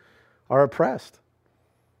who are oppressed.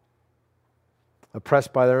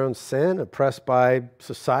 Oppressed by their own sin, oppressed by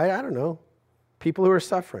society, I don't know. People who are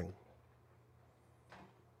suffering.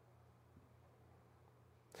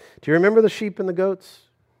 Do you remember the sheep and the goats?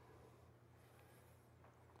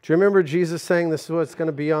 Do you remember Jesus saying this is what's going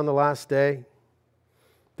to be on the last day?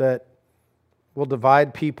 That will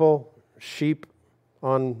divide people, sheep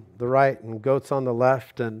on the right and goats on the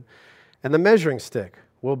left, and the measuring stick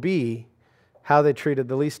will be how they treated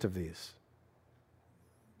the least of these.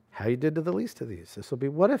 How you did to the least of these. This will be,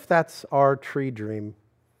 what if that's our tree dream?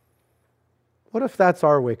 What if that's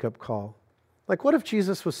our wake-up call? Like, what if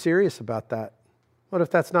Jesus was serious about that? What if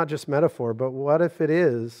that's not just metaphor, but what if it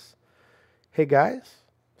is, hey guys,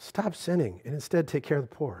 stop sinning and instead take care of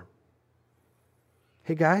the poor.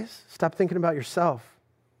 Hey guys, stop thinking about yourself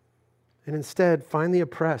and instead find the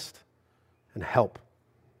oppressed and help.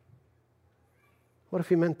 What if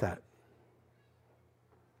he meant that?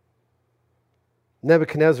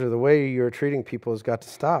 Nebuchadnezzar, the way you're treating people has got to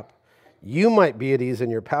stop. You might be at ease in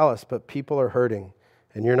your palace, but people are hurting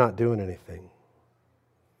and you're not doing anything.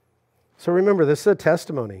 So remember, this is a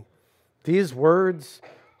testimony. These words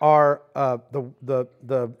are the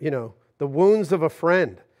wounds of a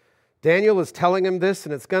friend. Daniel is telling him this,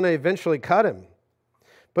 and it's going to eventually cut him.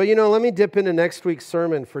 But let me dip into next week's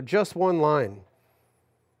sermon for just one line,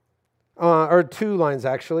 or two lines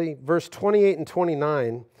actually. Verse 28 and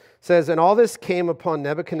 29 says, "And all this came upon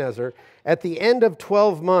Nebuchadnezzar. At the end of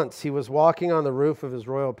 12 months, he was walking on the roof of his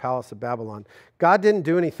royal palace of Babylon." God didn't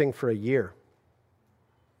do anything for a year.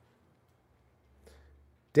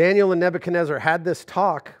 Daniel and Nebuchadnezzar had this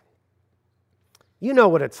talk. You know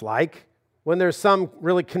what it's like when there's some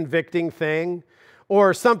really convicting thing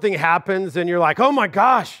or something happens and you're like, oh my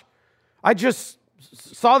gosh, I just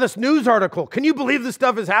saw this news article. Can you believe this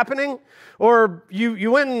stuff is happening? Or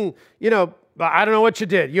you went and, I don't know what you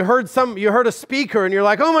did. You heard a speaker and you're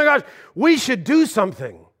like, oh my gosh, we should do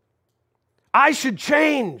something. I should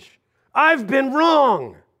change. I've been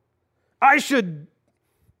wrong. I should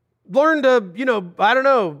learn to,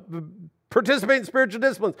 participate in spiritual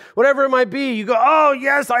disciplines, whatever it might be. You go, oh,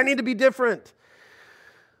 yes, I need to be different.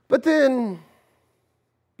 But then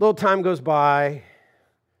a little time goes by,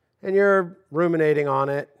 and you're ruminating on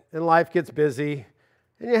it, and life gets busy,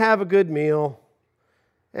 and you have a good meal,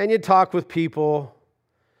 and you talk with people,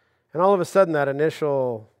 and all of a sudden that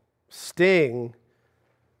initial sting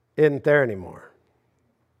isn't there anymore.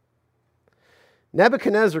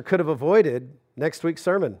 Nebuchadnezzar could have avoided next week's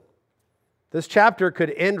sermon. This chapter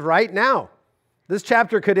could end right now. This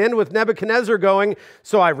chapter could end with Nebuchadnezzar going,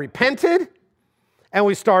 so I repented, and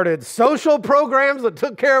we started social programs that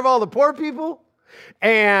took care of all the poor people,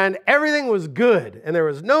 and everything was good, and there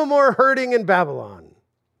was no more hurting in Babylon.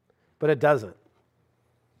 But it doesn't.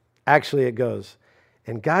 Actually, it goes,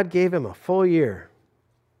 and God gave him a full year.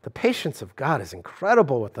 The patience of God is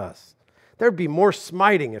incredible with us. There'd be more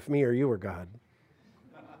smiting if me or you were God.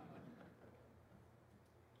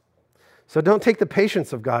 So don't take the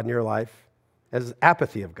patience of God in your life as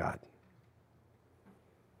apathy of God.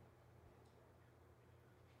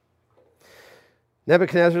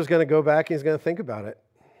 Nebuchadnezzar is going to go back and he's going to think about it.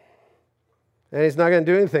 And he's not going to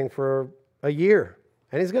do anything for a year.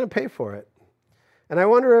 And he's going to pay for it. And I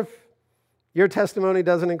wonder if your testimony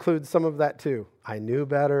doesn't include some of that too. I knew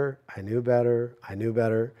better, I knew better, I knew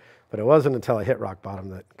better. But it wasn't until I hit rock bottom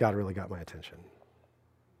that God really got my attention.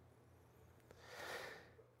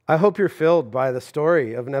 I hope you're filled by the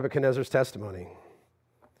story of Nebuchadnezzar's testimony.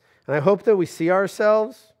 And I hope that we see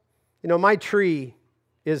ourselves. My tree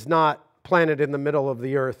is not planted in the middle of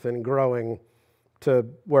the earth and growing to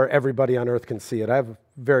where everybody on earth can see it. I have a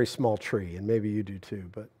very small tree, and maybe you do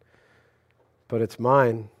too, but it's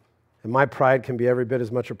mine. And my pride can be every bit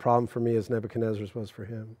as much a problem for me as Nebuchadnezzar's was for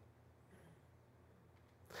him.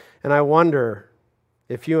 And I wonder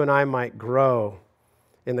if you and I might grow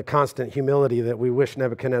in the constant humility that we wish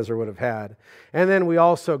Nebuchadnezzar would have had. And then we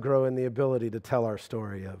also grow in the ability to tell our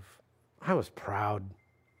story of, I was proud,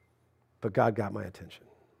 but God got my attention.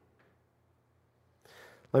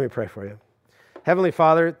 Let me pray for you. Heavenly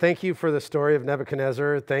Father, thank you for the story of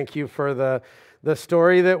Nebuchadnezzar. Thank you for the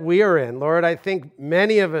story that we are in. Lord, I think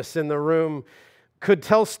many of us in the room could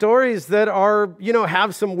tell stories that are,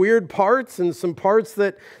 have some weird parts and some parts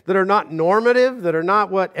that are not normative, that are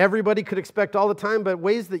not what everybody could expect all the time, but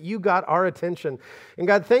ways that you got our attention. And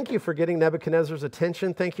God, thank you for getting Nebuchadnezzar's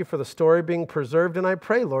attention. Thank you for the story being preserved. And I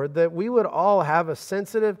pray, Lord, that we would all have a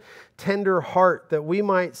sensitive, tender heart, that we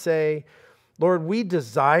might say, Lord, we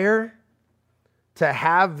desire to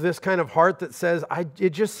have this kind of heart that says, it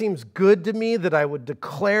just seems good to me that I would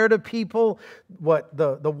declare to people what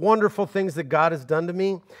the wonderful things that God has done to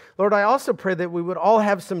me. Lord, I also pray that we would all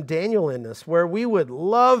have some Daniel in us, where we would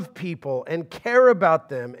love people and care about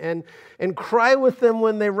them and cry with them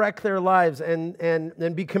when they wreck their lives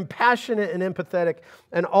and be compassionate and empathetic,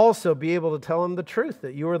 and also be able to tell them the truth,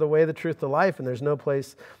 that you are the way, the truth, the life, and there's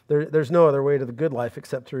no other way to the good life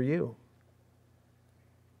except through you.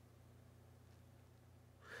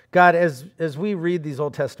 God, as we read these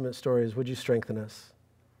Old Testament stories, would you strengthen us?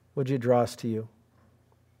 Would you draw us to you?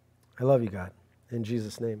 I love you, God. In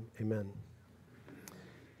Jesus' name, amen.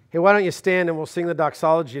 Hey, why don't you stand and we'll sing the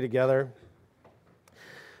doxology together.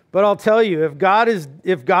 But I'll tell you, if God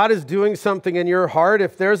is doing something in your heart,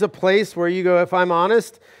 if there's a place where you go, if I'm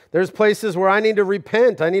honest, there's places where I need to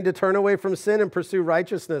repent. I need to turn away from sin and pursue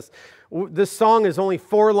righteousness. This song is only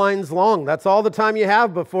 4 lines long. That's all the time you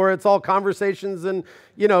have before it's all conversations and,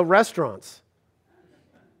 restaurants.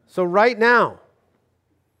 So right now,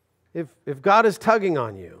 if God is tugging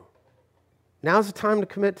on you, now's the time to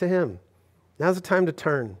commit to Him. Now's the time to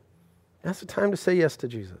turn. Now's the time to say yes to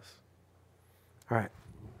Jesus. All right.